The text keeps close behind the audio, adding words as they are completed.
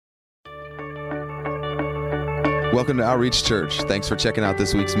Welcome to Outreach Church. Thanks for checking out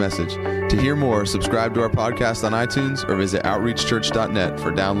this week's message. To hear more, subscribe to our podcast on iTunes or visit outreachchurch.net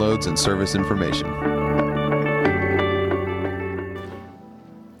for downloads and service information.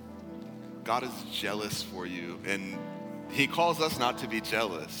 God is jealous for you, and he calls us not to be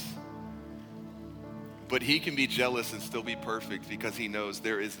jealous. But he can be jealous and still be perfect because he knows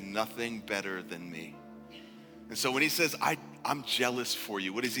there is nothing better than me. And so when he says, I'm jealous for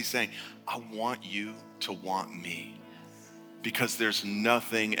you, what is he saying? I want you to want me because there's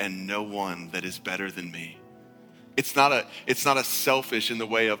nothing and no one that is better than me. It's not a selfish in the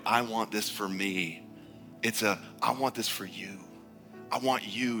way of I want this for me. It's I want this for you. I want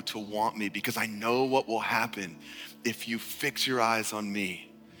you to want me because I know what will happen if you fix your eyes on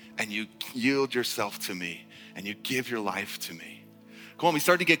me and you yield yourself to me and you give your life to me. Come on, we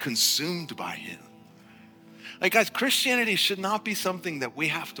start to get consumed by him. Like, guys, Christianity should not be something that we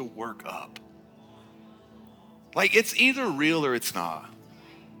have to work up. Like, it's either real or it's not.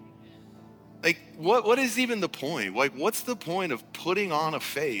 Like, what is even the point? Like, what's the point of putting on a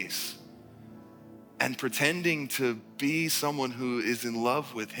face and pretending to be someone who is in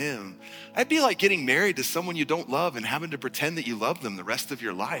love with him? That'd be like getting married to someone you don't love and having to pretend that you love them the rest of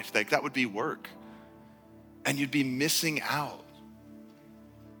your life. Like, that would be work. And you'd be missing out.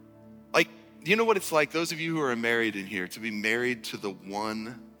 Like, you know what it's like, those of you who are married in here, to be married to the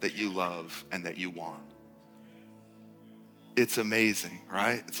one that you love and that you want. It's amazing,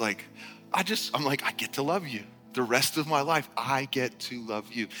 right? It's like, I get to love you. The rest of my life, I get to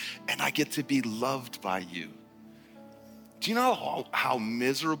love you. And I get to be loved by you. Do you know how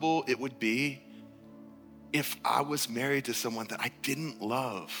miserable it would be if I was married to someone that I didn't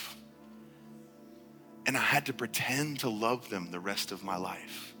love and I had to pretend to love them the rest of my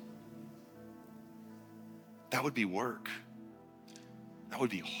life? That would be work. That would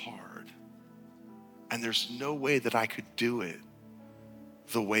be hard. And there's no way that I could do it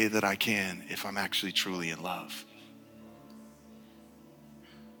the way that I can if I'm actually truly in love.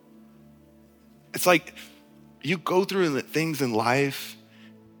 It's like you go through things in life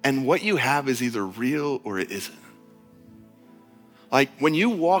and what you have is either real or it isn't. Like when you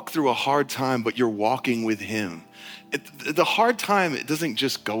walk through a hard time, but you're walking with him, the hard time, it doesn't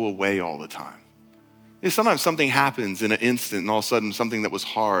just go away all the time. Sometimes something happens in an instant and all of a sudden something that was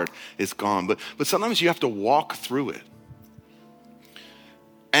hard is gone. But sometimes you have to walk through it.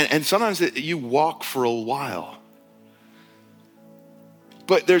 And sometimes you walk for a while.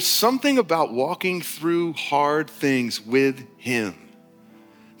 But there's something about walking through hard things with him.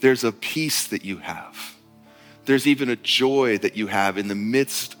 There's a peace that you have. There's even a joy that you have in the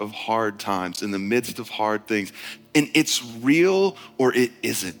midst of hard times, in the midst of hard things. And it's real or it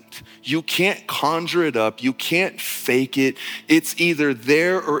isn't. You can't conjure it up. You can't fake it. It's either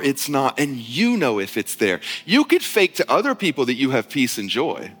there or it's not. And you know if it's there. You could fake to other people that you have peace and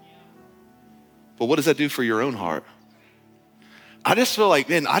joy. But what does that do for your own heart? I just feel like,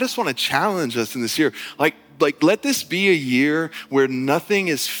 man, I just want to challenge us in this year. Like let this be a year where nothing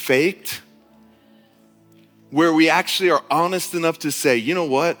is faked, where we actually are honest enough to say, you know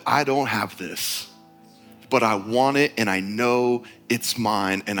what? I don't have this, but I want it and I know it's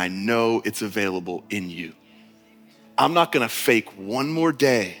mine and I know it's available in you. I'm not gonna fake one more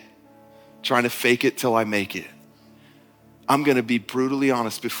day trying to fake it till I make it. I'm gonna be brutally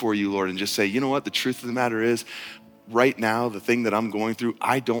honest before you, Lord, and just say, you know what? The truth of the matter is, right now, the thing that I'm going through,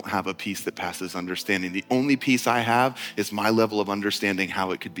 I don't have a peace that passes understanding. The only peace I have is my level of understanding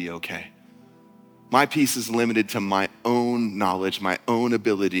how it could be okay. My peace is limited to my own knowledge, my own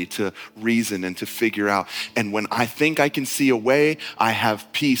ability to reason and to figure out. And when I think I can see a way, I have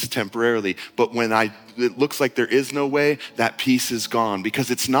peace temporarily. But when it looks like there is no way, that peace is gone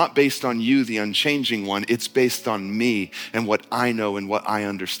because it's not based on you, the unchanging one. It's based on me and what I know and what I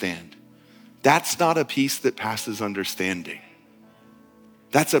understand. That's not a peace that passes understanding.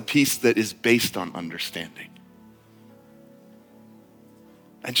 That's a peace that is based on understanding.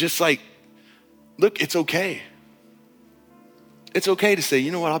 And just like, look, it's okay. It's okay to say, you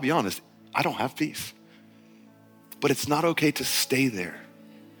know what, I'll be honest, I don't have peace. But it's not okay to stay there.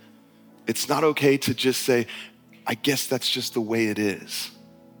 It's not okay to just say, I guess that's just the way it is.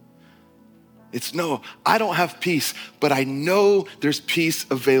 It's no, I don't have peace, but I know there's peace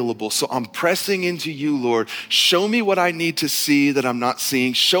available. So I'm pressing into you, Lord. Show me what I need to see that I'm not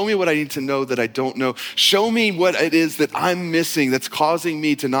seeing. Show me what I need to know that I don't know. Show me what it is that I'm missing that's causing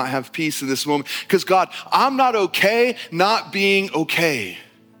me to not have peace in this moment. Because God, I'm not okay not being okay.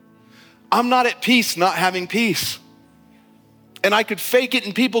 I'm not at peace not having peace. And I could fake it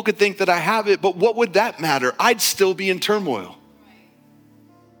and people could think that I have it, but what would that matter? I'd still be in turmoil.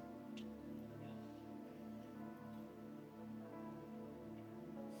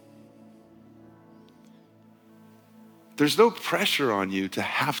 There's no pressure on you to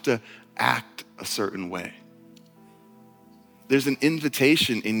have to act a certain way. There's an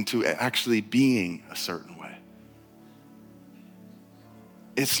invitation into actually being a certain way.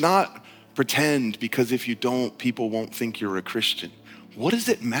 It's not pretend because if you don't, people won't think you're a Christian. What does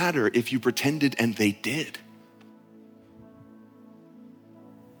it matter if you pretended and they did?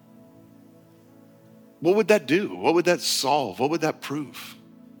 What would that do? What would that solve? What would that prove?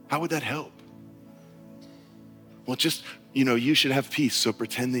 How would that help? Well, just, you should have peace, so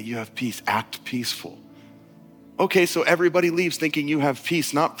pretend that you have peace. Act peaceful. Okay, so everybody leaves thinking you have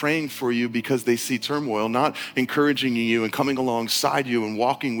peace, not praying for you because they see turmoil, not encouraging you and coming alongside you and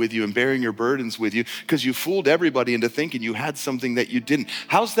walking with you and bearing your burdens with you because you fooled everybody into thinking you had something that you didn't.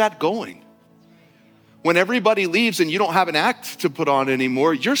 How's that going? When everybody leaves and you don't have an act to put on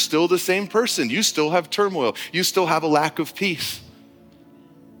anymore, you're still the same person. You still have turmoil. You still have a lack of peace.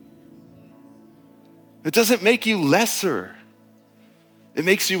 It doesn't make you lesser. It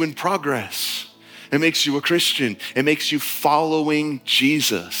makes you in progress. It makes you a Christian. It makes you following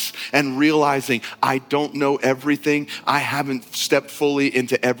Jesus and realizing, I don't know everything. I haven't stepped fully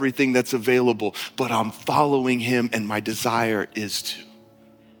into everything that's available, but I'm following him and my desire is to.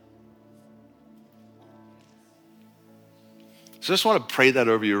 So I just want to pray that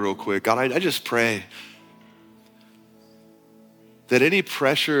over you real quick. God, I just pray that any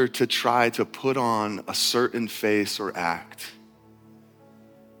pressure to try to put on a certain face or act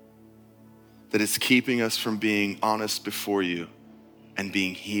that is keeping us from being honest before you and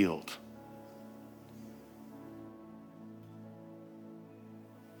being healed.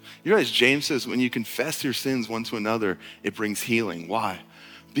 You realize James says when you confess your sins one to another, it brings healing. Why?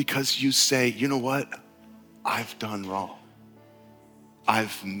 Because you say, you know what? I've done wrong.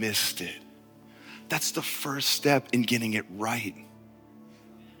 I've missed it. That's the first step in getting it right.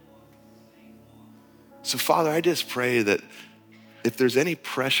 So Father, I just pray that if there's any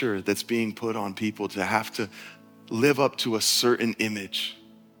pressure that's being put on people to have to live up to a certain image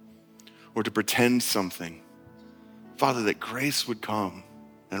or to pretend something, Father, that grace would come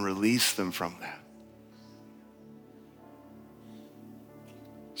and release them from that.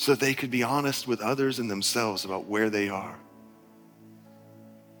 So they could be honest with others and themselves about where they are.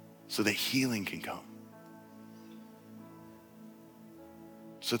 So that healing can come.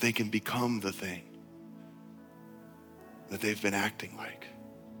 So they can become the thing that they've been acting like.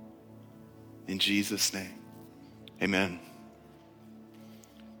 In Jesus' name, amen.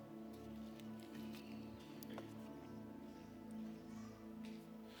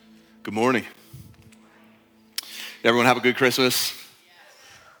 Good morning. Everyone have a good Christmas?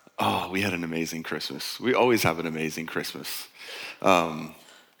 Oh, we had an amazing Christmas. We always have an amazing Christmas. We're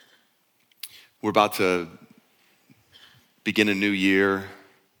about to begin a new year,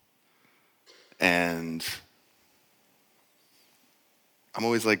 and I'm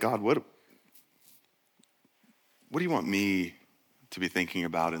always like, God, what do you want me to be thinking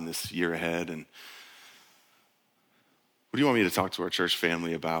about in this year ahead? And what do you want me to talk to our church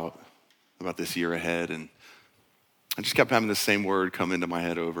family about this year ahead? And I just kept having the same word come into my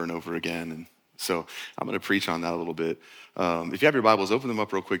head over and over again. And so I'm going to preach on that a little bit. If you have your Bibles, open them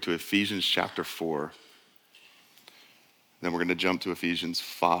up real quick to Ephesians chapter 4. Then we're going to jump to Ephesians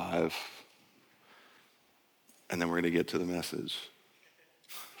 5. And then we're going to get to the message.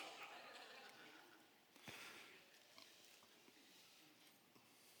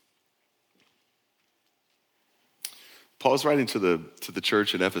 Paul's writing to the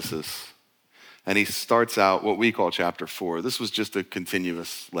church at Ephesus, and he starts out what we call chapter 4. This was just a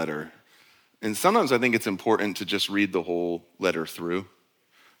continuous letter. And sometimes I think it's important to just read the whole letter through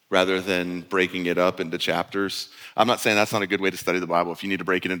rather than breaking it up into chapters. I'm not saying that's not a good way to study the Bible. If you need to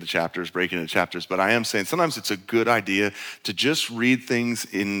break it into chapters, break it into chapters. But I am saying sometimes it's a good idea to just read things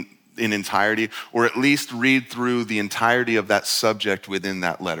in entirety, or at least read through the entirety of that subject within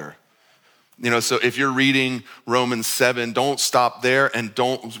that letter. So if you're reading Romans 7, don't stop there and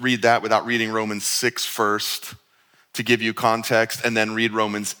don't read that without reading Romans 6 first to give you context, and then read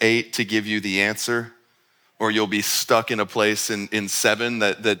Romans 8 to give you the answer. Or you'll be stuck in a place in 7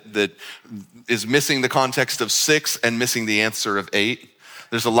 that is missing the context of 6 and missing the answer of 8.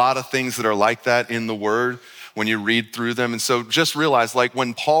 There's a lot of things that are like that in the Word when you read through them. And so just realize, like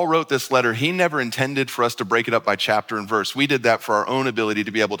when Paul wrote this letter, he never intended for us to break it up by chapter and verse. We did that for our own ability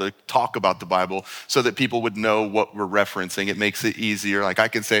to be able to talk about the Bible so that people would know what we're referencing. It makes it easier. Like I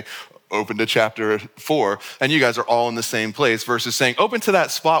can say, open to chapter 4, and you guys are all in the same place, versus saying, open to that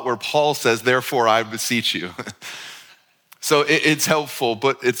spot where Paul says, therefore I beseech you. So it's helpful,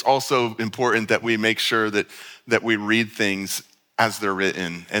 but it's also important that we make sure that we read things as they're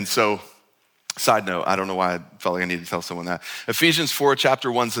written. And so Side note, I don't know why I felt like I needed to tell someone that. Ephesians 4,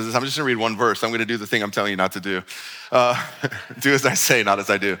 chapter 1 says this. I'm just going to read one verse. I'm going to do the thing I'm telling you not to do. Do as I say, not as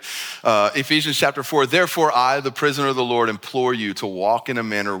I do. Ephesians chapter 4, therefore I, the prisoner of the Lord, implore you to walk in a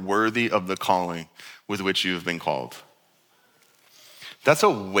manner worthy of the calling with which you have been called. That's a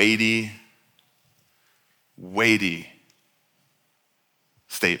weighty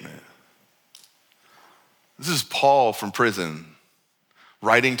statement. This is Paul from prison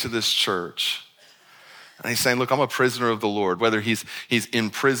writing to this church. And he's saying, look, I'm a prisoner of the Lord, whether he's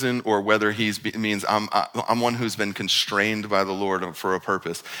in prison or whether means I'm one who's been constrained by the Lord for a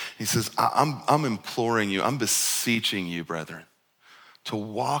purpose. He says, I'm imploring you, I'm beseeching you, brethren, to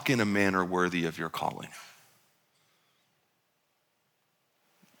walk in a manner worthy of your calling.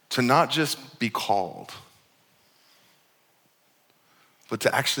 To not just be called, but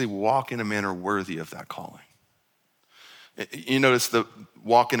to actually walk in a manner worthy of that calling. You notice the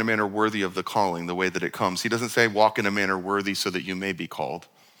walk in a manner worthy of the calling, the way that it comes. He doesn't say walk in a manner worthy so that you may be called.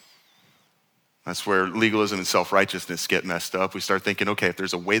 That's where legalism and self-righteousness get messed up. We start thinking, okay, if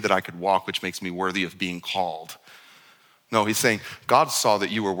there's a way that I could walk which makes me worthy of being called. No, he's saying, God saw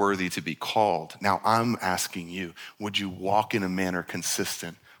that you were worthy to be called. Now I'm asking you, would you walk in a manner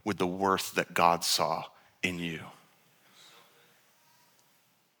consistent with the worth that God saw in you?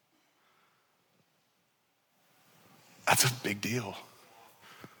 That's a big deal.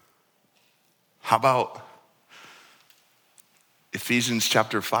 How about Ephesians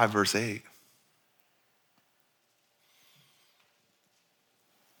chapter 5, verse 8?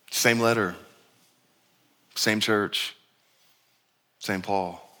 Same letter, same church, same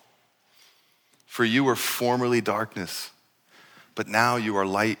Paul. For you were formerly darkness, but now you are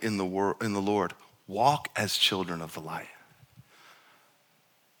light in the Lord. Walk as children of the light.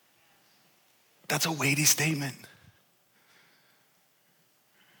 That's a weighty statement.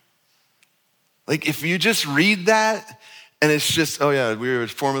 Like if you just read that and it's just, oh yeah, we were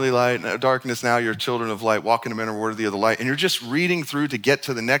formerly light, darkness, now you're children of light, walk in a manner worthy of the light. And you're just reading through to get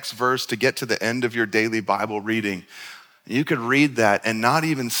to the next verse, to get to the end of your daily Bible reading. You could read that and not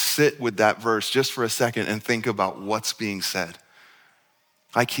even sit with that verse just for a second and think about what's being said.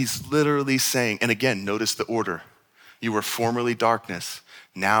 Like he's literally saying, and again, notice the order. You were formerly darkness,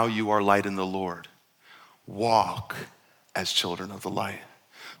 now you are light in the Lord. Walk as children of the light.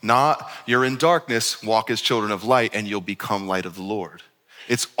 Not, you're in darkness, walk as children of light, and you'll become light of the Lord.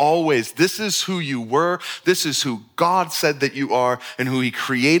 It's always, this is who you were, this is who God said that you are, and who he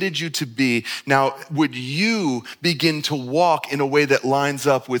created you to be. Now, would you begin to walk in a way that lines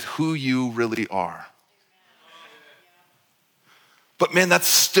up with who you really are? But man, that's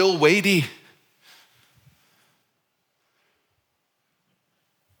still weighty.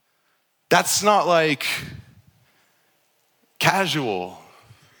 That's not like casual.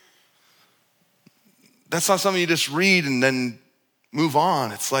 That's not something you just read and then move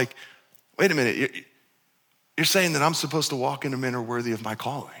on. It's like, wait a minute, you're saying that I'm supposed to walk in a manner worthy of my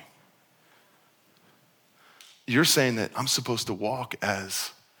calling. You're saying that I'm supposed to walk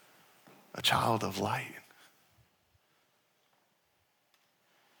as a child of light.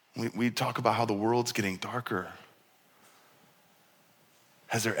 We talk about how the world's getting darker.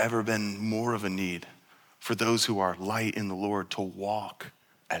 Has there ever been more of a need for those who are light in the Lord to walk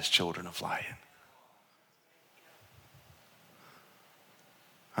as children of light?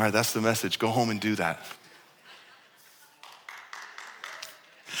 All right, that's the message. Go home and do that.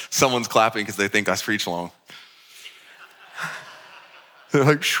 Someone's clapping because they think I preach long. They're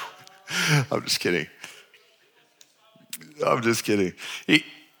like, phew. I'm just kidding.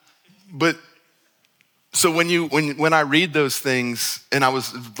 But so when I read those things, and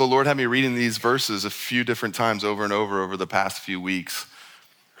the Lord had me reading these verses a few different times over and over the past few weeks.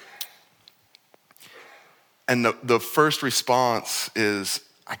 And the first response is,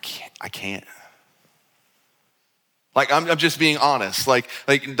 I can't. Like, I'm just being honest. Like,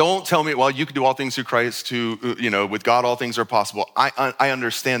 don't tell me, well, you can do all things through Christ with God, all things are possible. I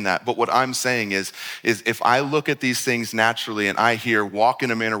understand that. But what I'm saying is if I look at these things naturally and I hear walk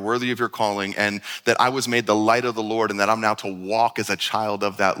in a manner worthy of your calling and that I was made the light of the Lord and that I'm now to walk as a child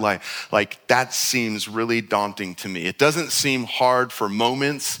of that light, like that seems really daunting to me. It doesn't seem hard for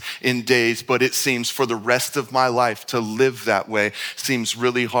moments in days, but it seems for the rest of my life to live that way seems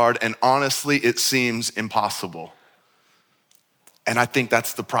really hard. And honestly, it seems impossible. And I think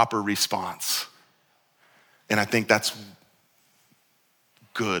that's the proper response. And I think that's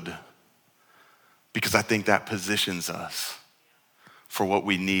good because I think that positions us for what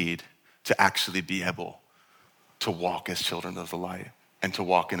we need to actually be able to walk as children of the light and to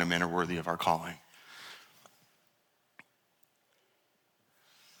walk in a manner worthy of our calling.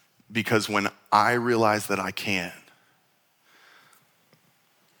 Because when I realize that I can,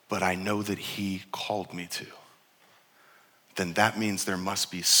 but I know that he called me to, then that means there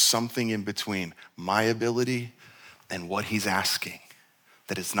must be something in between my ability and what he's asking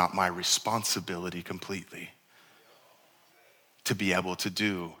that is not my responsibility completely to be able to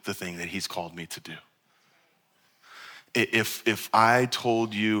do the thing that he's called me to do. If I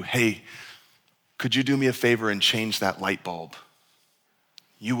told you, hey, could you do me a favor and change that light bulb?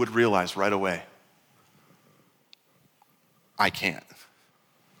 You would realize right away, I can't.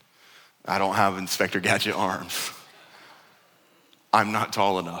 I don't have Inspector Gadget arms. I'm not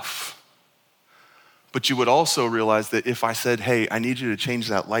tall enough. But you would also realize that if I said, hey, I need you to change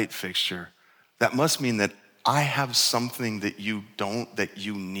that light fixture, that must mean that I have something that you don't, that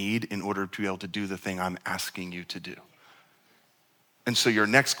you need in order to be able to do the thing I'm asking you to do. And so your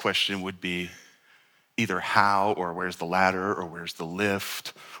next question would be either how, or where's the ladder, or where's the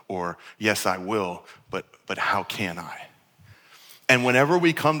lift, or yes, I will, but how can I? And whenever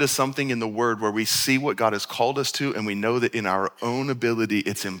we come to something in the word where we see what God has called us to and we know that in our own ability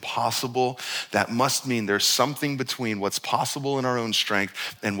it's impossible, that must mean there's something between what's possible in our own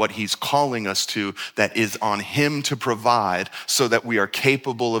strength and what he's calling us to that is on him to provide so that we are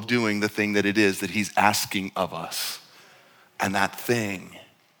capable of doing the thing that it is that he's asking of us. And that thing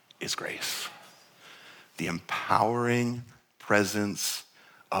is grace. The empowering presence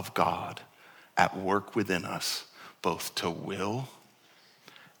of God at work within us, both to will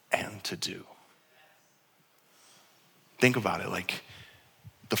and to do. Think about it, like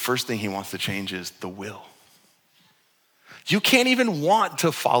the first thing he wants to change is the will. You can't even want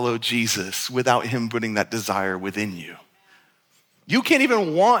to follow Jesus without him putting that desire within you. You can't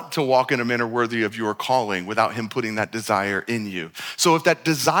even want to walk in a manner worthy of your calling without him putting that desire in you. So if that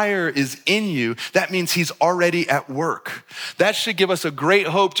desire is in you, that means he's already at work. That should give us a great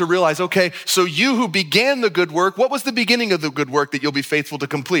hope to realize, okay, so you who began the good work, what was the beginning of the good work that you'll be faithful to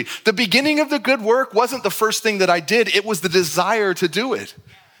complete? The beginning of the good work wasn't the first thing that I did, it was the desire to do it.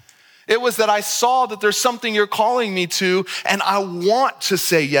 It was that I saw that there's something you're calling me to, and I want to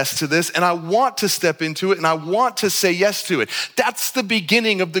say yes to this, and I want to step into it, and I want to say yes to it. That's the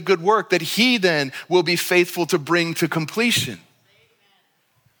beginning of the good work that he then will be faithful to bring to completion.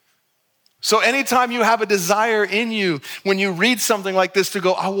 So anytime you have a desire in you, when you read something like this to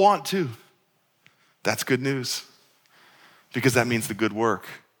go, I want to, that's good news, because that means the good work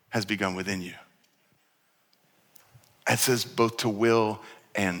has begun within you. It says both to will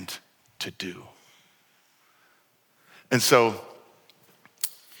and to do. And so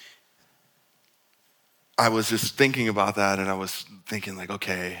I was just thinking about that, and I was thinking like,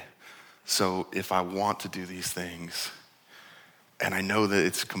 okay, so if I want to do these things, and I know that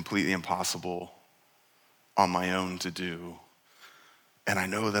it's completely impossible on my own to do, and I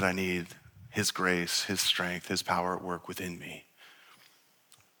know that I need his grace, his strength, his power at work within me,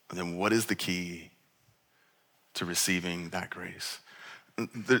 then what is the key to receiving that grace?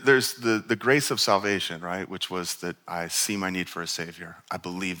 There's the grace of salvation, right? Which was that I see my need for a savior. I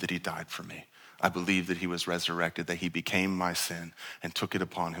believe that he died for me. I believe that he was resurrected, that he became my sin and took it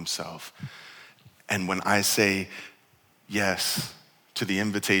upon himself. And when I say yes to the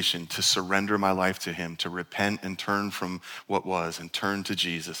invitation to surrender my life to him, to repent and turn from what was and turn to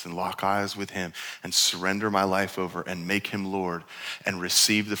Jesus and lock eyes with him and surrender my life over and make him Lord and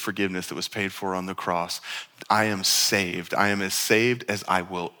receive the forgiveness that was paid for on the cross, I am saved. I am as saved as I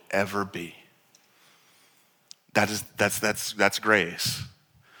will ever be. That's grace.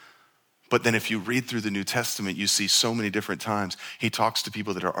 But then if you read through the New Testament, you see so many different times he talks to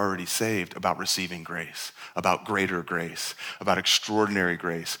people that are already saved about receiving grace, about greater grace, about extraordinary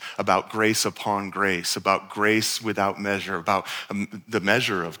grace, about grace upon grace, about grace without measure, about the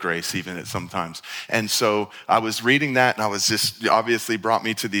measure of grace even at sometimes. And so I was reading that, and I was just, obviously brought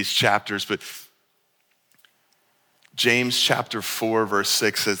me to these chapters, but James chapter 4 verse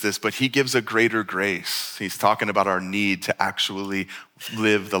 6 says this, but he gives a greater grace. He's talking about our need to actually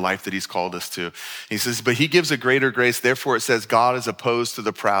live the life that he's called us to. He says, but he gives a greater grace. Therefore it says, God is opposed to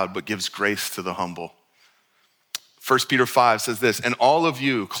the proud, but gives grace to the humble. 1 Peter 5 says this, and all of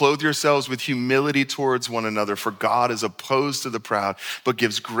you clothe yourselves with humility towards one another, for God is opposed to the proud, but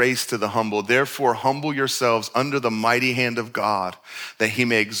gives grace to the humble. Therefore, humble yourselves under the mighty hand of God, that he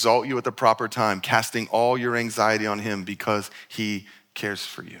may exalt you at the proper time, casting all your anxiety on him because he cares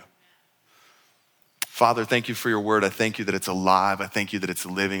for you. Father, thank you for your word. I thank you that it's alive. I thank you that it's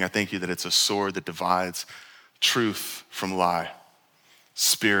living. I thank you that it's a sword that divides truth from lie,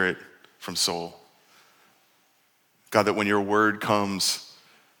 spirit from soul. God, that when your word comes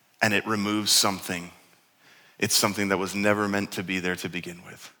and it removes something, it's something that was never meant to be there to begin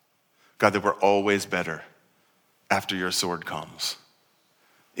with. God, that we're always better after your sword comes.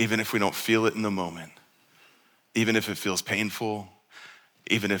 Even if we don't feel it in the moment, even if it feels painful,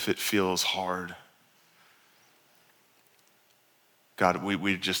 even if it feels hard. God,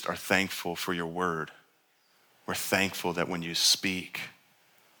 we just are thankful for your word. We're thankful that when you speak,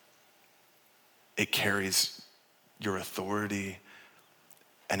 it carries your authority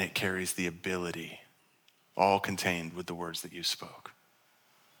and it carries the ability, all contained with the words that you spoke.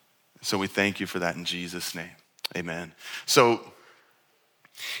 So we thank you for that in Jesus' name. Amen. So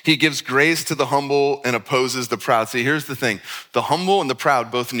he gives grace to the humble and opposes the proud. See, here's the thing. The humble and the proud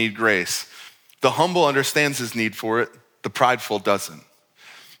both need grace. The humble understands his need for it. The prideful doesn't.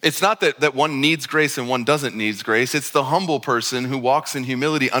 It's not that one needs grace and one doesn't need grace. It's the humble person who walks in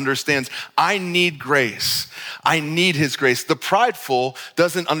humility understands, I need grace. I need his grace. The prideful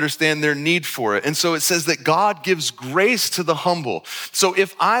doesn't understand their need for it. And so it says that God gives grace to the humble. So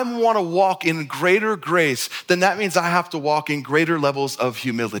if I want to walk in greater grace, then that means I have to walk in greater levels of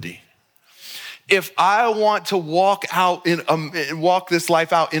humility. If I want to walk this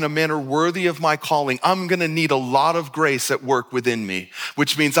life out in a manner worthy of my calling, I'm gonna need a lot of grace at work within me,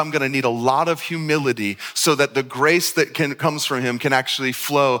 which means I'm gonna need a lot of humility so that the grace that comes from him can actually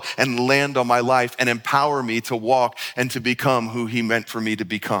flow and land on my life and empower me to walk and to become who he meant for me to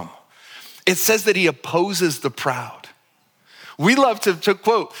become. It says that he opposes the proud. We love to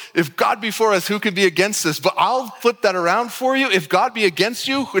quote, if God be for us, who can be against us? But I'll flip that around for you. If God be against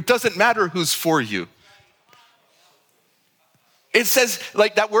you, it doesn't matter who's for you. It says,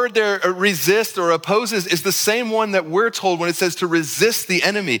 like that word there, resist or opposes, is the same one that we're told when it says to resist the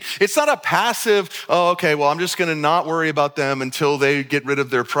enemy. It's not a passive, oh, okay, well, I'm just gonna not worry about them until they get rid of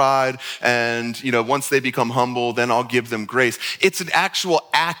their pride. And once they become humble, then I'll give them grace. It's an actual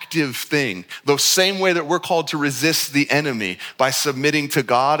active thing. The same way that we're called to resist the enemy by submitting to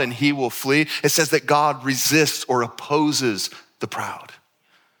God and he will flee. It says that God resists or opposes the proud.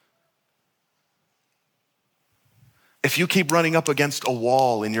 If you keep running up against a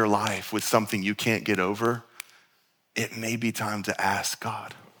wall in your life with something you can't get over, it may be time to ask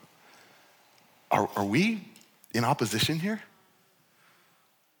God, are we in opposition here?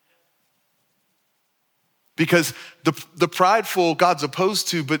 Because the prideful God's opposed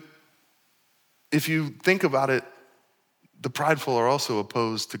to, but if you think about it, the prideful are also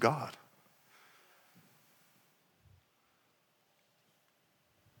opposed to God.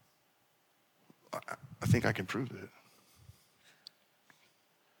 I think I can prove it.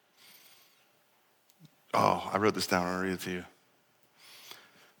 Oh, I wrote this down. I'll read it to you.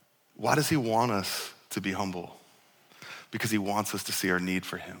 Why does he want us to be humble? Because he wants us to see our need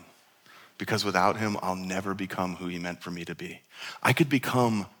for him. Because without him, I'll never become who he meant for me to be. I could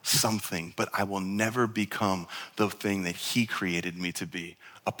become something, but I will never become the thing that he created me to be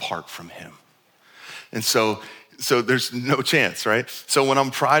apart from him. And so there's no chance, right? So when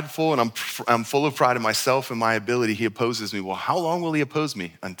I'm prideful and I'm full of pride in myself and my ability, he opposes me. Well, how long will he oppose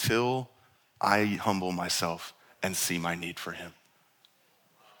me? Until I humble myself and see my need for him.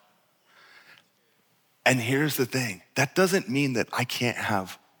 And here's the thing, that doesn't mean that I can't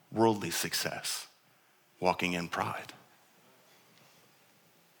have worldly success walking in pride.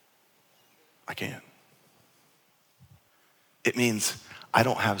 I can. It means I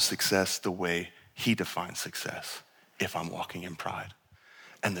don't have success the way he defines success if I'm walking in pride.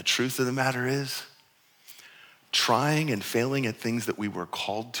 And the truth of the matter is, trying and failing at things that we were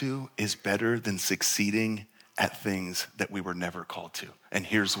called to is better than succeeding at things that we were never called to. And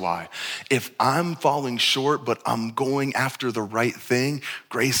here's why. If I'm falling short, but I'm going after the right thing,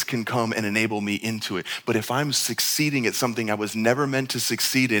 grace can come and enable me into it. But if I'm succeeding at something I was never meant to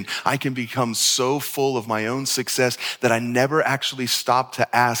succeed in, I can become so full of my own success that I never actually stop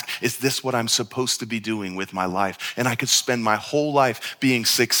to ask, is this what I'm supposed to be doing with my life? And I could spend my whole life being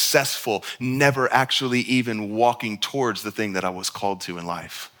successful, never actually even walking towards the thing that I was called to in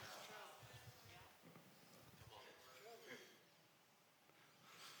life.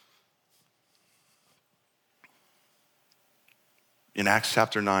 In Acts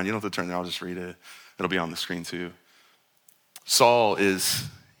chapter 9, you don't have to turn there, I'll just read it. It'll be on the screen too. Saul is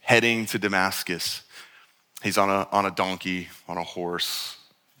heading to Damascus. He's on a donkey, on a horse.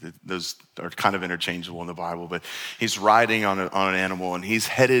 Those are kind of interchangeable in the Bible, but he's riding on an animal and he's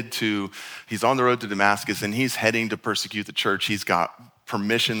on the road to Damascus and he's heading to persecute the church. He's got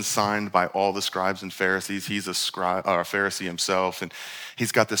permission signed by all the scribes and Pharisees. He's a Pharisee himself, and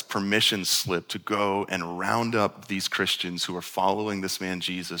he's got this permission slip to go and round up these Christians who are following this man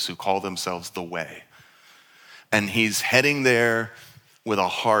Jesus, who call themselves the Way. And he's heading there with a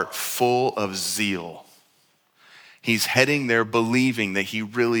heart full of zeal. He's heading there believing that he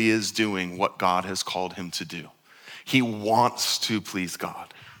really is doing what God has called him to do. He wants to please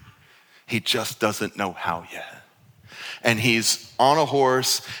God. He just doesn't know how yet. And he's on a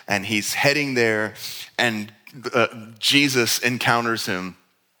horse and he's heading there, and Jesus encounters him.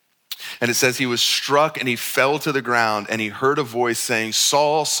 And it says he was struck and he fell to the ground, and he heard a voice saying,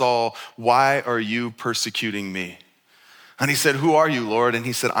 "Saul, Saul, why are you persecuting me?" And he said, "Who are you, Lord?" And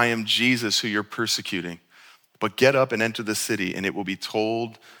he said, "I am Jesus who you're persecuting. But get up and enter the city, and it will be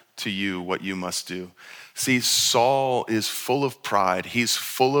told to you what you must do." See, Saul is full of pride. He's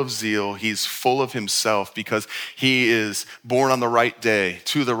full of zeal. He's full of himself because he is born on the right day,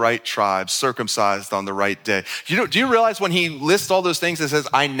 to the right tribe, circumcised on the right day. Do you realize when he lists all those things, it says,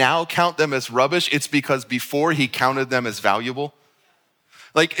 "I now count them as rubbish"? It's because before he counted them as valuable.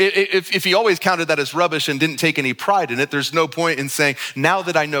 Like if he always counted that as rubbish and didn't take any pride in it, there's no point in saying, now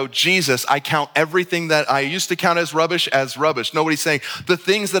that I know Jesus, I count everything that I used to count as rubbish. Nobody's saying the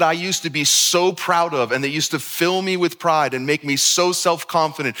things that I used to be so proud of and that used to fill me with pride and make me so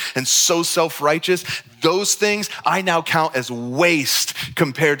self-confident and so self-righteous, those things I now count as waste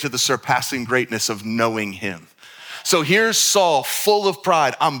compared to the surpassing greatness of knowing him. So here's Saul, full of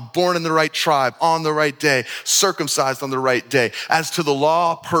pride. I'm born in the right tribe, on the right day, circumcised on the right day. As to the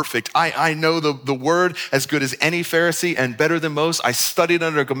law, perfect. I know the word as good as any Pharisee and better than most. I studied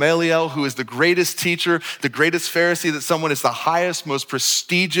under Gamaliel, who is the greatest teacher, the greatest Pharisee, that someone is the highest, most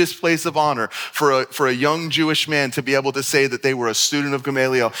prestigious place of honor for a young Jewish man to be able to say that they were a student of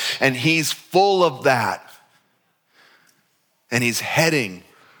Gamaliel. And he's full of that. And he's heading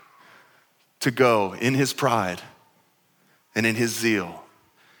to go in his pride and in his zeal,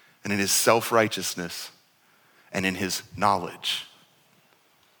 and in his self-righteousness, and in his knowledge.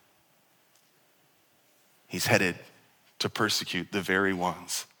 He's headed to persecute the very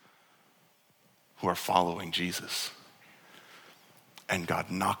ones who are following Jesus. And God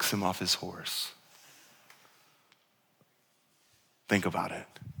knocks him off his horse. Think about it.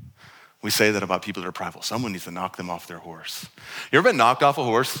 We say that about people that are prideful. Someone needs to knock them off their horse. You ever been knocked off a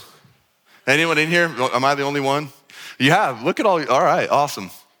horse? Anyone in here? Am I the only one? You have. Look at all right, awesome.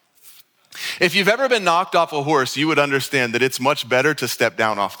 If you've ever been knocked off a horse, you would understand that it's much better to step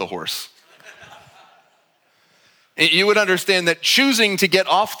down off the horse. You would understand that choosing to get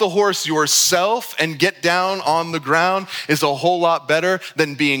off the horse yourself and get down on the ground is a whole lot better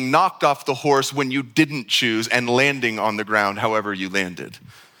than being knocked off the horse when you didn't choose and landing on the ground however you landed.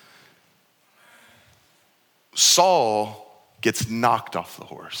 Saul gets knocked off the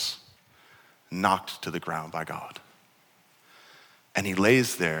horse, knocked to the ground by God. And he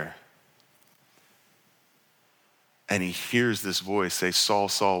lays there and he hears this voice say, "Saul,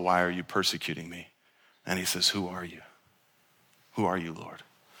 Saul, why are you persecuting me?" And he says, "Who are you? Who are you, Lord?"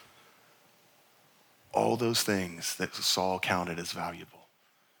 All those things that Saul counted as valuable.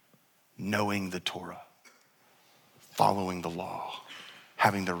 Knowing the Torah, following the law,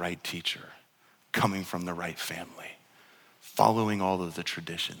 having the right teacher, coming from the right family, following all of the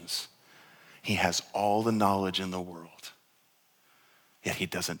traditions. He has all the knowledge in the world. Yet he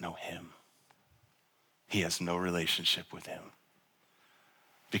doesn't know him. He has no relationship with him.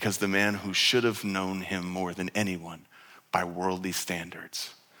 Because the man who should have known him more than anyone by worldly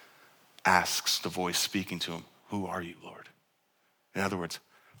standards asks the voice speaking to him, "Who are you, Lord?" In other words,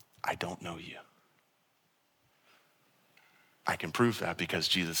 I don't know you. I can prove that because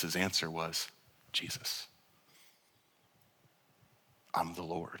Jesus' answer was, Jesus. I'm the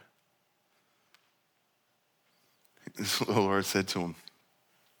Lord. The Lord said to him,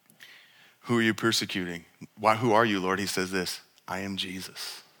 "Who are you persecuting? Who are you, Lord?" He says this, "I am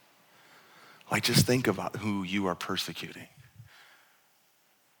Jesus." Like, just think about who you are persecuting.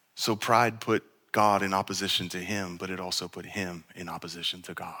 So pride put God in opposition to him, but it also put him in opposition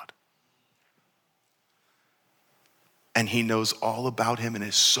to God. And he knows all about him and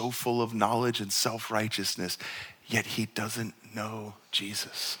is so full of knowledge and self-righteousness, yet he doesn't know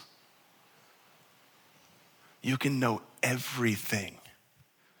Jesus. You can know everything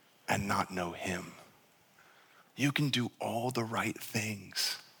and not know him. You can do all the right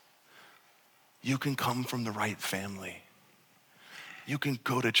things. You can come from the right family. You can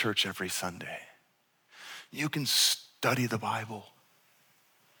go to church every Sunday. You can study the Bible.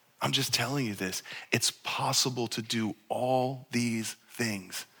 I'm just telling you this. It's possible to do all these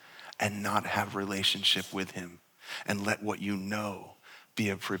things and not have relationship with him and let what you know be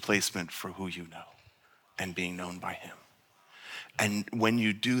a replacement for who you know and being known by him. And when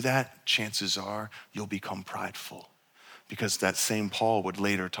you do that, chances are you'll become prideful, because that same Paul would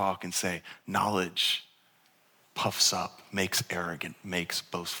later talk and say, knowledge puffs up, makes arrogant, makes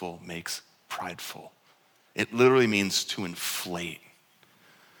boastful, makes prideful. It literally means to inflate.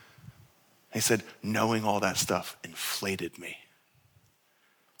 He said, knowing all that stuff inflated me.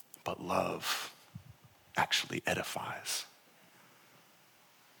 But love actually edifies.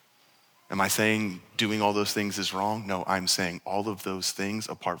 Am I saying doing all those things is wrong? No, I'm saying all of those things,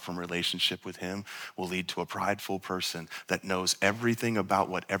 apart from relationship with him, will lead to a prideful person that knows everything about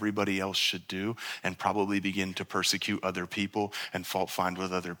what everybody else should do and probably begin to persecute other people and fault find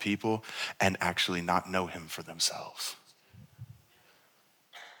with other people and actually not know him for themselves.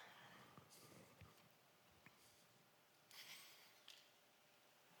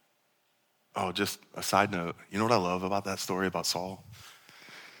 Oh, just a side note. You know what I love about that story about Saul?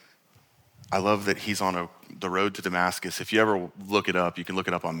 I love that he's on the road to Damascus. If you ever look it up, you can look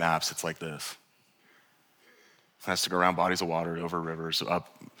it up on maps. It's like this. It has to go around bodies of water, over rivers,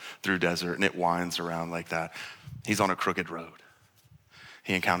 up through desert, and it winds around like that. He's on a crooked road.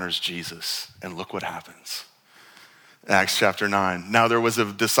 He encounters Jesus, and look what happens. Acts chapter 9. Now there was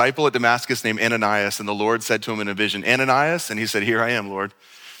a disciple at Damascus named Ananias, and the Lord said to him in a vision, Ananias? And he said, here I am, Lord.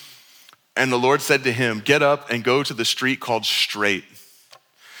 And the Lord said to him, get up and go to the street called Straight,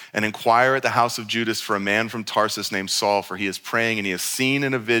 and inquire at the house of Judas for a man from Tarsus named Saul, for he is praying, and he has seen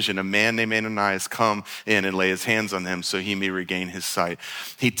in a vision a man named Ananias come in and lay his hands on him so he may regain his sight.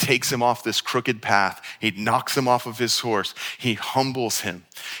 He takes him off this crooked path. He knocks him off of his horse. He humbles him.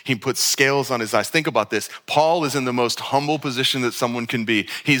 He puts scales on his eyes. Think about this. Paul is in the most humble position that someone can be.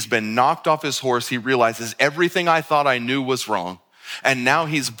 He's been knocked off his horse. He realizes everything I thought I knew was wrong. And now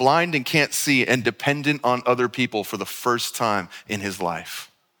he's blind and can't see and dependent on other people for the first time in his life.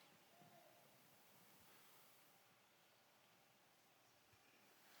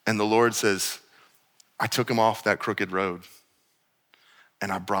 And the Lord says, I took him off that crooked road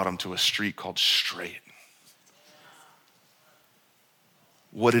and I brought him to a street called Straight.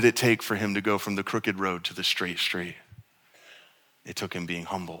 What did it take for him to go from the crooked road to the straight street? It took him being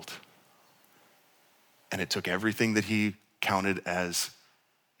humbled. And it took everything that he counted as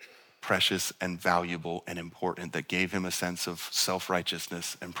precious and valuable and important that gave him a sense of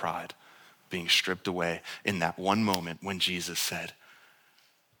self-righteousness and pride being stripped away in that one moment when Jesus said,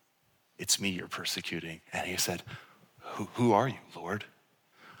 it's me you're persecuting. And he said, who are you, Lord?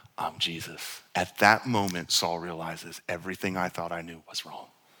 I'm Jesus. At that moment, Saul realizes everything I thought I knew was wrong.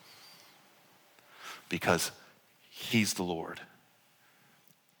 Because he's the Lord,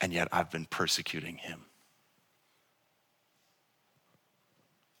 and yet I've been persecuting him.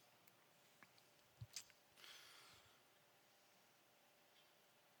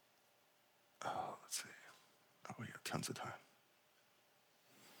 Oh, let's see. Oh, we got tons of time.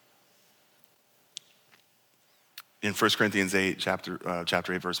 In 1 Corinthians 8, chapter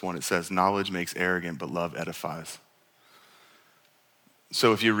 8, verse 1, it says, knowledge makes arrogant, but love edifies.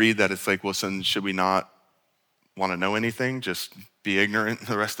 So if you read that, it's like, well, son, should we not want to know anything? Just be ignorant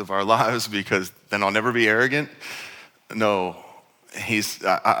the rest of our lives because then I'll never be arrogant? No,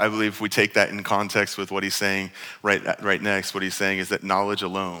 I believe if we take that in context with what he's saying right next, what he's saying is that knowledge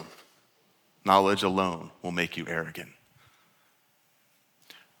alone will make you arrogant.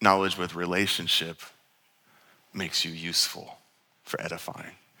 Knowledge with relationship makes you useful for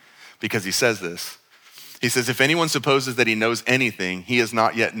edifying. Because he says this. He says, if anyone supposes that he knows anything, he is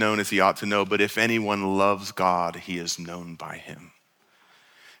not yet known as he ought to know. But if anyone loves God, he is known by him.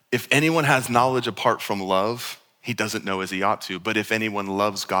 If anyone has knowledge apart from love, he doesn't know as he ought to. But if anyone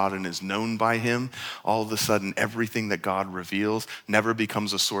loves God and is known by him, all of a sudden, everything that God reveals never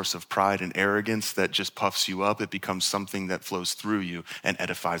becomes a source of pride and arrogance that just puffs you up. It becomes something that flows through you and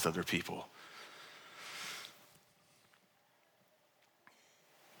edifies other people.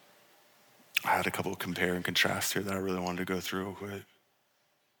 I had a couple of compare and contrast here that I really wanted to go through real quick.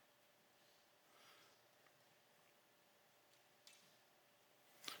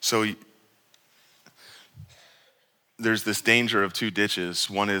 So there's this danger of two ditches.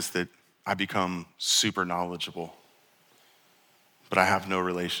 One is that I become super knowledgeable, but I have no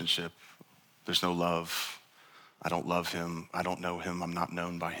relationship. There's no love. I don't love him. I don't know him. I'm not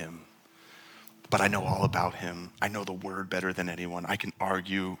known by him. But I know all about him. I know the word better than anyone. I can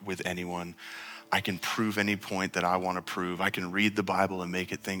argue with anyone. I can prove any point that I want to prove. I can read the Bible and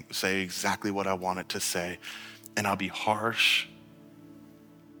make it say exactly what I want it to say. And I'll be harsh,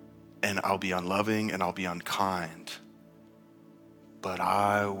 and I'll be unloving, and I'll be unkind. But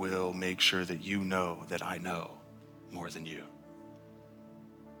I will make sure that you know that I know more than you.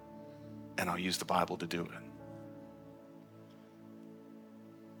 And I'll use the Bible to do it.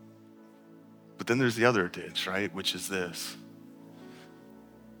 But then there's the other ditch, right? Which is this.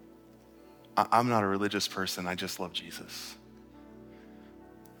 I'm not a religious person. I just love Jesus.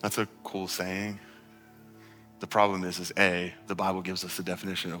 That's a cool saying. The problem is A, the Bible gives us a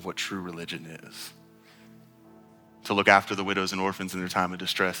definition of what true religion is. To look after the widows and orphans in their time of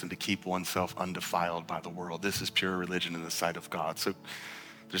distress and to keep oneself undefiled by the world. This is pure religion in the sight of God. So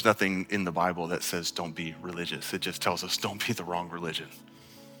there's nothing in the Bible that says don't be religious. It just tells us don't be the wrong religion,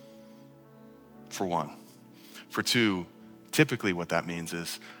 for one. For two, typically what that means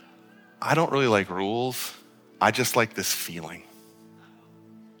is I don't really like rules. I just like this feeling.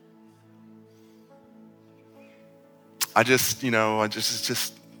 It's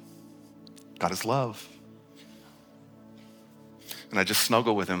just God is love. And I just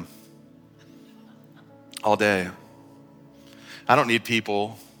snuggle with him all day. I don't need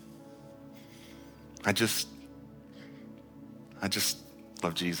people. I just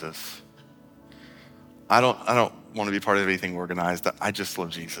love Jesus. I don't want to be part of anything organized. I just love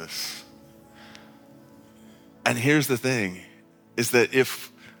Jesus. And here's the thing, is that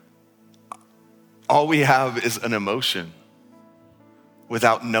if all we have is an emotion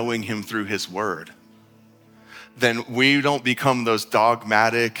without knowing him through his word, then we don't become those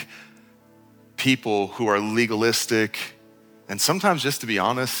dogmatic people who are legalistic and sometimes, just to be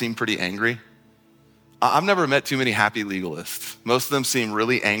honest, seem pretty angry. I've never met too many happy legalists. Most of them seem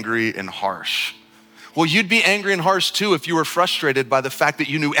really angry and harsh. Well, you'd be angry and harsh too if you were frustrated by the fact that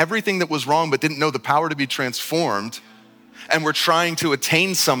you knew everything that was wrong but didn't know the power to be transformed and were trying to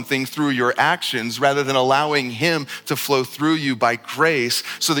attain something through your actions rather than allowing him to flow through you by grace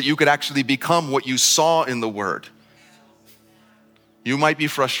so that you could actually become what you saw in the word. You might be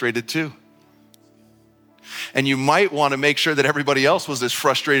frustrated too. And you might want to make sure that everybody else was as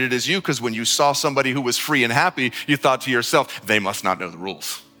frustrated as you, because when you saw somebody who was free and happy, you thought to yourself, they must not know the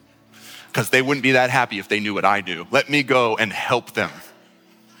rules, because they wouldn't be that happy if they knew what I do. Let me go and help them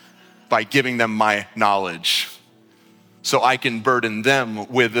by giving them my knowledge so I can burden them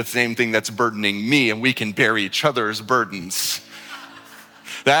with the same thing that's burdening me, and we can bear each other's burdens.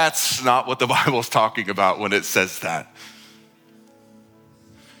 That's not what the Bible's talking about when it says that.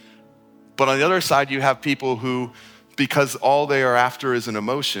 But on the other side, you have people who, because all they are after is an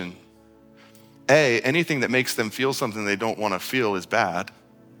emotion, A, anything that makes them feel something they don't want to feel is bad.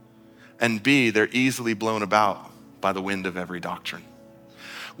 And B, they're easily blown about by the wind of every doctrine.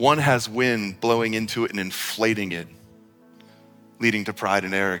 One has wind blowing into it and inflating it, leading to pride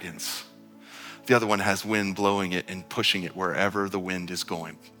and arrogance. The other one has wind blowing it and pushing it wherever the wind is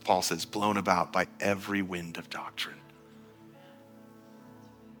going. Paul says, blown about by every wind of doctrine.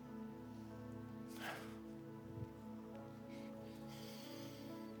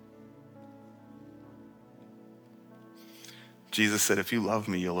 Jesus said, if you love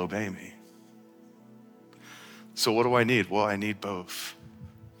me, you'll obey me. So what do I need? Well, I need both.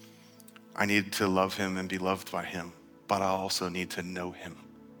 I need to love him and be loved by him, but I also need to know him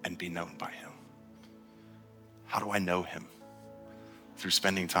and be known by him. How do I know him? Through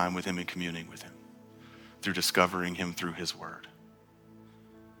spending time with him and communing with him, through discovering him through his word.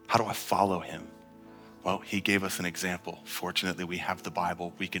 How do I follow him? Well, he gave us an example. Fortunately, we have the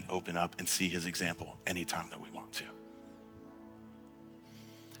Bible. We can open up and see his example anytime that we want to.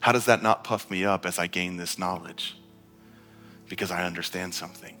 How does that not puff me up as I gain this knowledge? Because I understand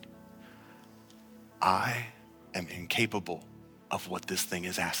something. I am incapable of what this thing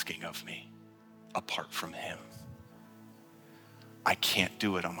is asking of me apart from him. I can't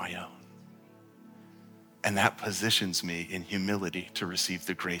do it on my own. And that positions me in humility to receive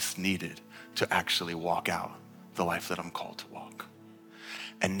the grace needed to actually walk out the life that I'm called to walk.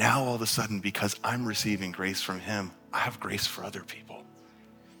 And now all of a sudden, because I'm receiving grace from him, I have grace for other people.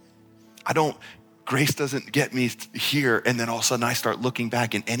 Grace doesn't get me here and then all of a sudden I start looking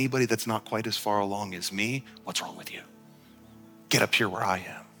back and anybody that's not quite as far along as me, what's wrong with you? Get up here where I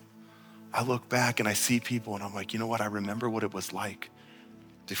am. I look back and I see people and I'm like, you know what? I remember what it was like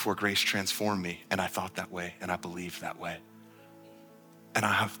before grace transformed me, and I thought that way and I believed that way. And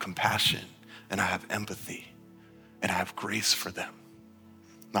I have compassion and I have empathy and I have grace for them.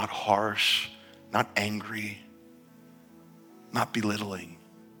 Not harsh, not angry, not belittling.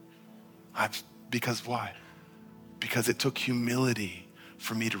 Because why? Because it took humility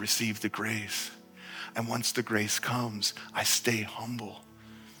for me to receive the grace. And once the grace comes, I stay humble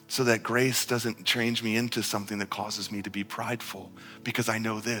so that grace doesn't change me into something that causes me to be prideful, because I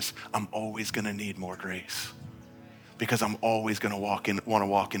know this, I'm always gonna need more grace. because I'm always going to want to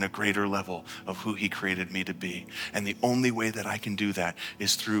walk in a greater level of who he created me to be. And the only way that I can do that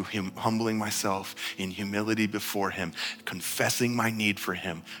is through him humbling myself in humility before him, confessing my need for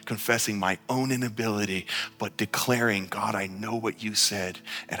him, confessing my own inability, but declaring, God, I know what you said,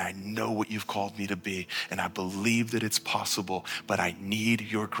 and I know what you've called me to be, and I believe that it's possible, but I need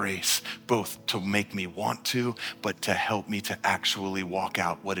your grace, both to make me want to, but to help me to actually walk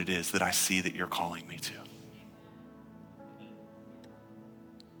out what it is that I see that you're calling me to.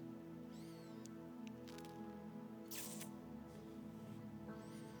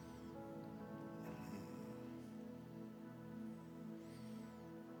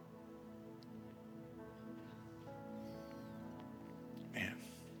 Man,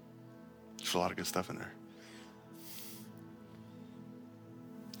 there's a lot of good stuff in there.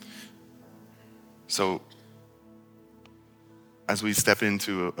 So, as we step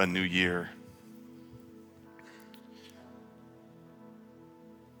into a new year,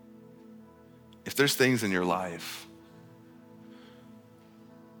 if there's things in your life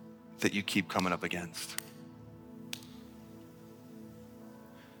that you keep coming up against,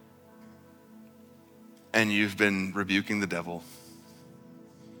 and you've been rebuking the devil,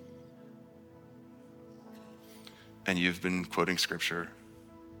 and you've been quoting scripture,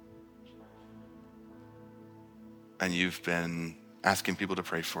 and you've been asking people to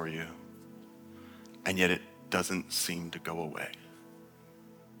pray for you, and yet it doesn't seem to go away.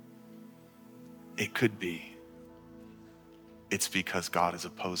 It could be it's because God is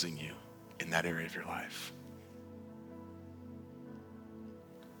opposing you in that area of your life.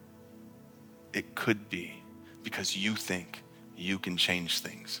 It could be because you think you can change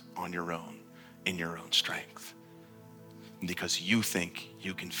things on your own, in your own strength. Because you think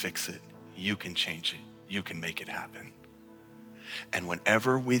you can fix it, you can change it, you can make it happen. And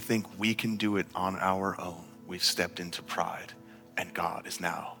whenever we think we can do it on our own, we've stepped into pride, and God is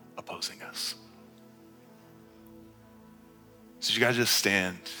now opposing us. So you guys just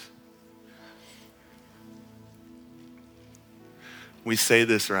stand. We say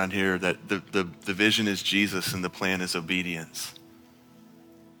this around here, that the vision is Jesus and the plan is obedience.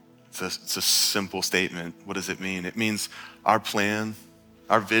 It's a simple statement. What does it mean? It means our plan,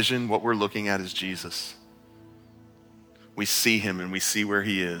 our vision, what we're looking at is Jesus. We see him and we see where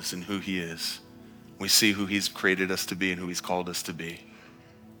he is and who he is. We see who he's created us to be and who he's called us to be.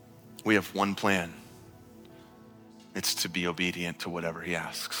 We have one plan. It's to be obedient to whatever he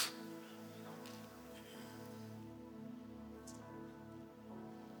asks.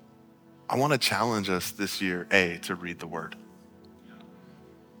 I want to challenge us this year, to read the word.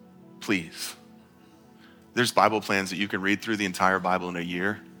 Please. There's Bible plans that you can read through the entire Bible in a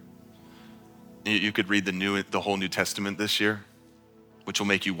year. You could read the whole New Testament this year, which will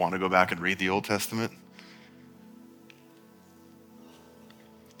make you want to go back and read the Old Testament.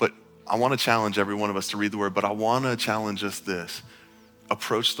 But I want to challenge every one of us to read the word, but I want to challenge us this.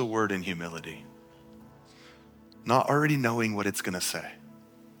 Approach the word in humility. Not already knowing what it's going to say.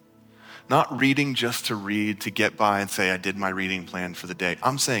 Not reading just to read, to get by and say, I did my reading plan for the day.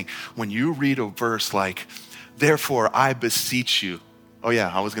 I'm saying, when you read a verse like, therefore I beseech you. Oh yeah,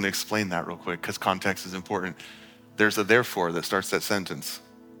 I was going to explain that real quick because context is important. There's a therefore that starts that sentence.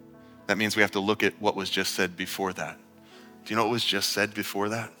 That means we have to look at what was just said before that. Do you know what was just said before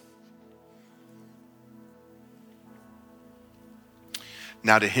that?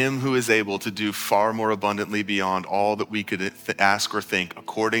 Now to him who is able to do far more abundantly beyond all that we could ask or think,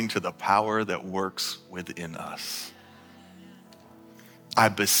 according to the power that works within us. I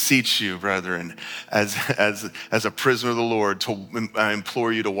beseech you, brethren, as a prisoner of the Lord, I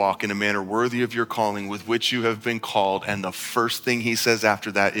implore you to walk in a manner worthy of your calling with which you have been called. And the first thing he says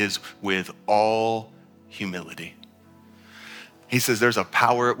after that is with all humility. He says there's a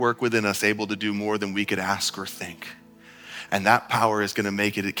power at work within us able to do more than we could ask or think. And that power is going to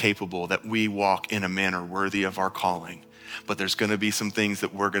make it capable that we walk in a manner worthy of our calling. But there's going to be some things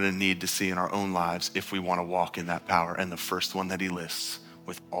that we're going to need to see in our own lives if we want to walk in that power. And the first one that he lists,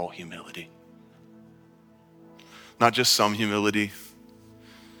 with all humility. Not just some humility.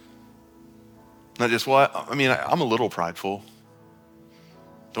 Not just, I'm a little prideful.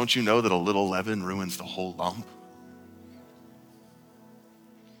 Don't you know that a little leaven ruins the whole lump?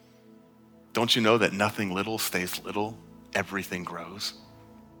 Don't you know that nothing little stays little? Everything grows.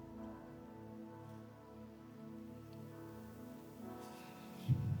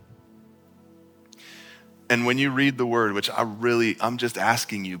 And when you read the word, which I'm just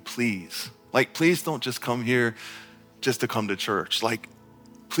asking you, please don't just come here just to come to church.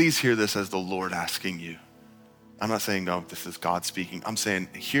 Please hear this as the Lord asking you. I'm not saying, no, this is God speaking. I'm saying,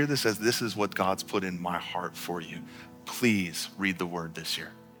 hear this as this is what God's put in my heart for you. please read the word this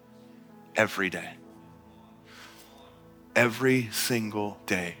year. Every day. Every single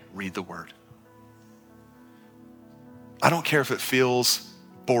day, read the word. I don't care if it feels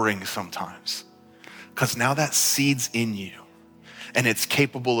boring sometimes, because now that seed's in you and it's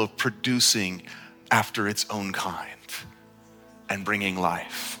capable of producing after its own kind and bringing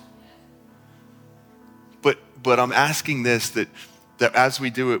life. But I'm asking this, that as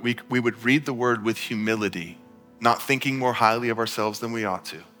we do it, we would read the word with humility, not thinking more highly of ourselves than we ought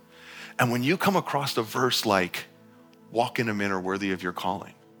to. And when you come across a verse like, walk in a manner worthy of your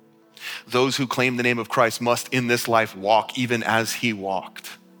calling, those who claim the name of Christ must in this life walk even as he walked.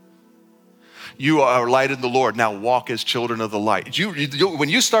 You are light in the Lord, now walk as children of the light. When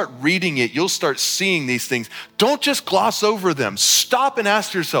you start reading it, you'll start seeing these things. Don't just gloss over them. Stop and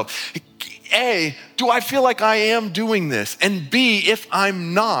ask yourself, A, do I feel like I am doing this? And B, if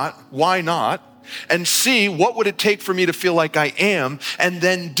I'm not, why not? And C, what would it take for me to feel like I am? And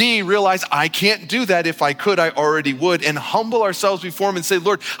then D, realize I can't do that. If I could, I already would. And humble ourselves before him and say,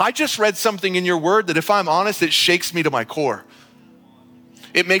 Lord, I just read something in your word that if I'm honest, it shakes me to my core.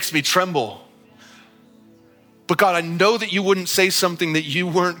 It makes me tremble. But God, I know that you wouldn't say something that you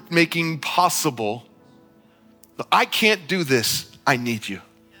weren't making possible. I can't do this. I need you.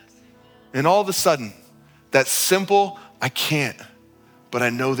 And all of a sudden, that simple, I can't, but I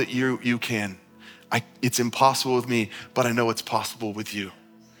know that you can. It's impossible with me, but I know it's possible with you.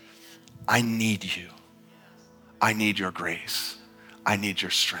 I need you. I need your grace. I need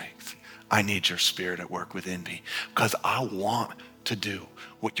your strength. I need your spirit at work within me, because I want to do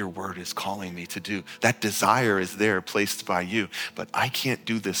what your word is calling me to do. That desire is there, placed by you, but I can't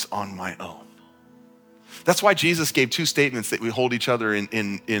do this on my own. That's why Jesus gave two statements that we hold each other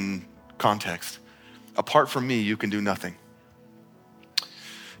in context. Apart from me, you can do nothing.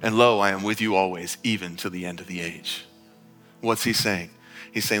 And lo, I am with you always, even to the end of the age. What's he saying?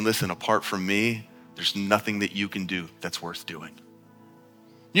 He's saying, listen, apart from me, there's nothing that you can do that's worth doing.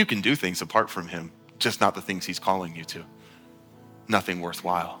 You can do things apart from him, just not the things he's calling you to. Nothing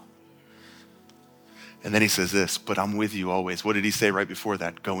worthwhile. And then he says this, but I'm with you always. What did he say right before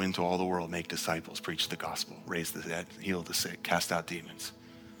that? Go into all the world, make disciples, preach the gospel, raise the dead, heal the sick, cast out demons,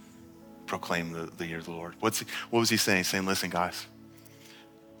 proclaim the year of the Lord. What was he saying? He's saying, listen, guys,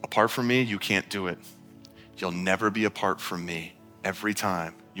 apart from me, you can't do it. You'll never be apart from me every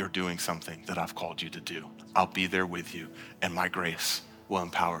time you're doing something that I've called you to do. I'll be there with you, and my grace will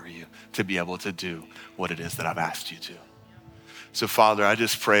empower you to be able to do what it is that I've asked you to. So Father, I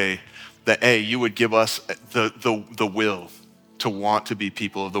just pray that A, you would give us the will to want to be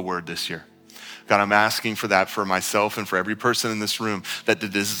people of the word this year. God, I'm asking for that for myself and for every person in this room, that the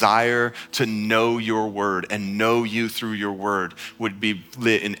desire to know your word and know you through your word would be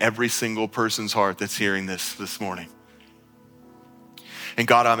lit in every single person's heart that's hearing this morning. And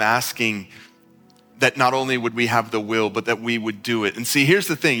God, I'm asking that not only would we have the will, but that we would do it. And see, here's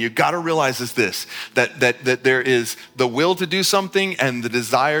the thing, you gotta realize is this, that there is the will to do something and the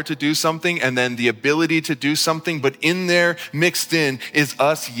desire to do something and then the ability to do something, but in there, mixed in, is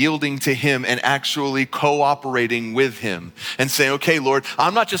us yielding to him and actually cooperating with him and saying, okay, Lord,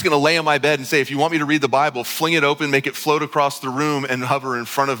 I'm not just gonna lay on my bed and say, if you want me to read the Bible, fling it open, make it float across the room and hover in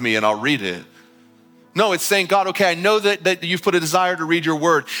front of me and I'll read it. No, it's saying, God, okay, I know that you've put a desire to read your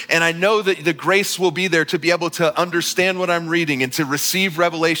word, and I know that the grace will be there to be able to understand what I'm reading and to receive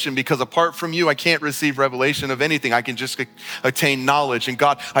revelation, because apart from you, I can't receive revelation of anything. I can just attain knowledge. And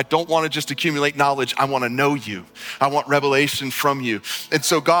God, I don't want to just accumulate knowledge. I want to know you. I want revelation from you. And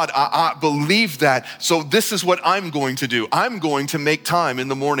so God, I believe that. So this is what I'm going to do. I'm going to make time in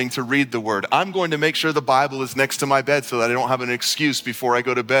the morning to read the word. I'm going to make sure the Bible is next to my bed so that I don't have an excuse before I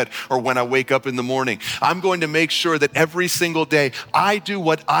go to bed or when I wake up in the morning. I'm going to make sure that every single day I do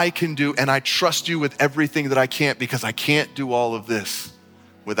what I can do, and I trust you with everything that I can't, because I can't do all of this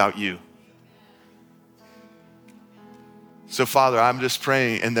without you. So Father, I'm just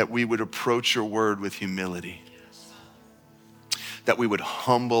praying and that we would approach your word with humility, that we would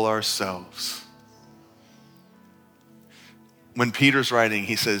humble ourselves. When Peter's writing,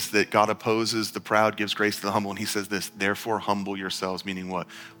 he says that God opposes the proud, gives grace to the humble, and he says this, therefore humble yourselves, meaning what?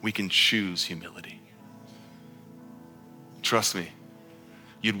 We can choose humility. Trust me,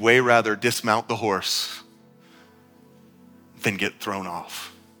 you'd way rather dismount the horse than get thrown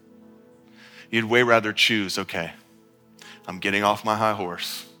off. You'd way rather choose, okay, I'm getting off my high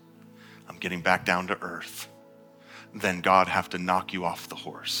horse, I'm getting back down to earth, than God have to knock you off the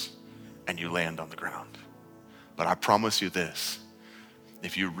horse and you land on the ground. But I promise you this,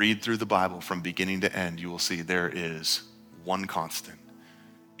 if you read through the Bible from beginning to end, you will see there is one constant.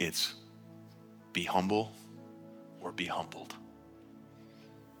 It's be humble, or be humbled.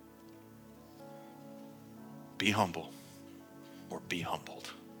 Be humble or be humbled.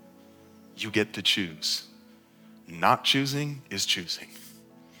 You get to choose. Not choosing is choosing.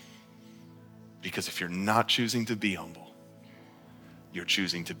 Because if you're not choosing to be humble, you're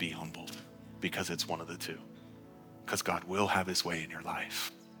choosing to be humbled, because it's one of the two. Because God will have his way in your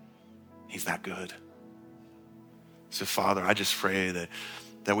life. He's that good. So Father, I just pray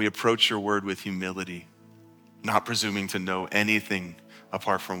that we approach your word with humility, not presuming to know anything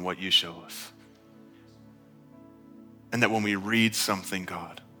apart from what you show us. And that when we read something,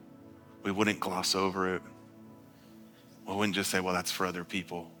 God, we wouldn't gloss over it. We wouldn't just say, well, that's for other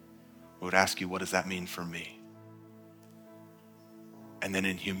people. We would ask you, what does that mean for me? And then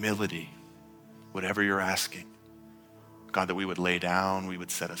in humility, whatever you're asking, God, that we would lay down, we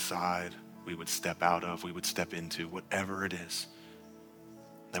would set aside, we would step out of, we would step into, whatever it is,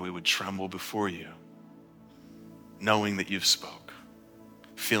 that we would tremble before you, knowing that you've spoke,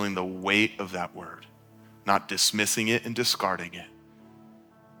 feeling the weight of that word, not dismissing it and discarding it.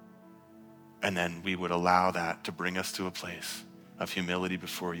 And then we would allow that to bring us to a place of humility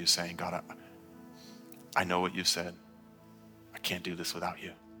before you, saying, God, I know what you've said. I can't do this without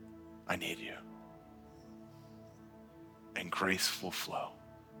you. I need you. And grace will flow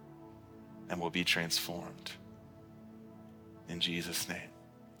and we'll be transformed. In Jesus' name,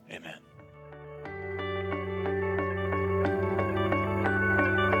 amen.